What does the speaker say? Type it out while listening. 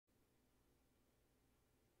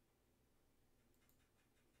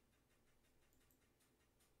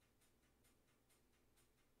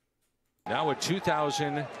Now with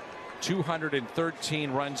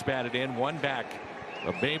 2,213 runs batted in, one back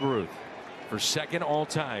of Babe Ruth for second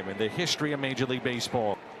all-time in the history of Major League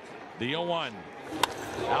Baseball. The 0-1.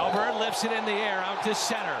 Albert lifts it in the air out to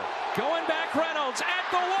center. Going back, Reynolds at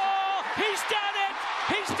the wall. He's done it.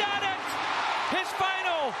 He's done it. His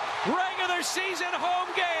final regular season home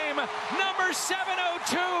game, number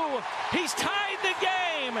 702. He's tied the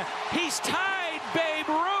game. He's tied Babe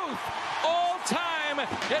Ruth all-time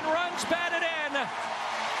in runs batted in.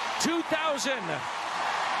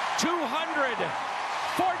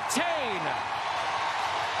 2,214.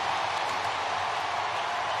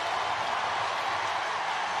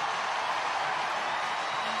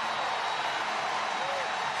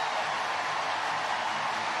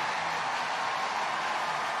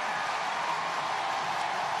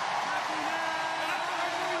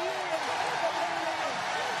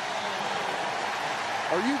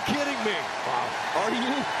 Are you kidding me? Wow. Are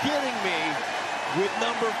you kidding me with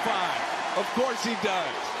number 5? Of course he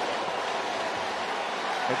does.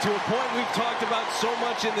 And to a point we've talked about so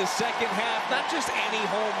much in the second half, not just any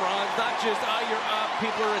home runs, not just, you're up,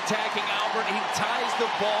 people are attacking Albert. He ties the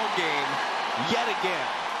ball game yet again.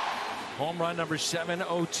 Home run number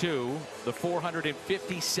 702, the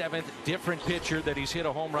 457th different pitcher that he's hit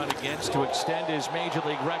a home run against to extend his Major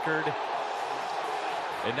League record.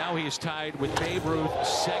 And now he is tied with Babe Ruth,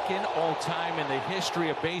 second all-time in the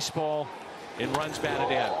history of baseball in runs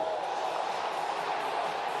batted in.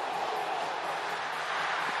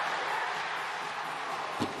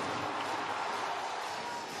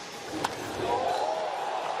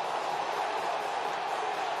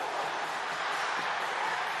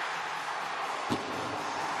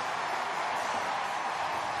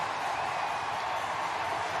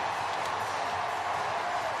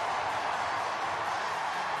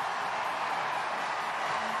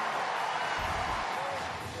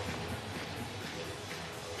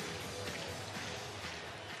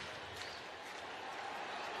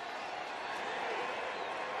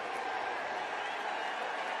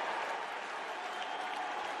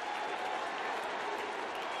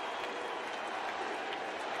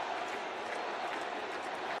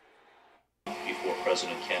 Before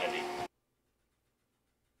President Kennedy.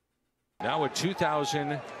 Now with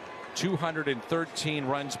 2,213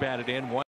 runs batted in, one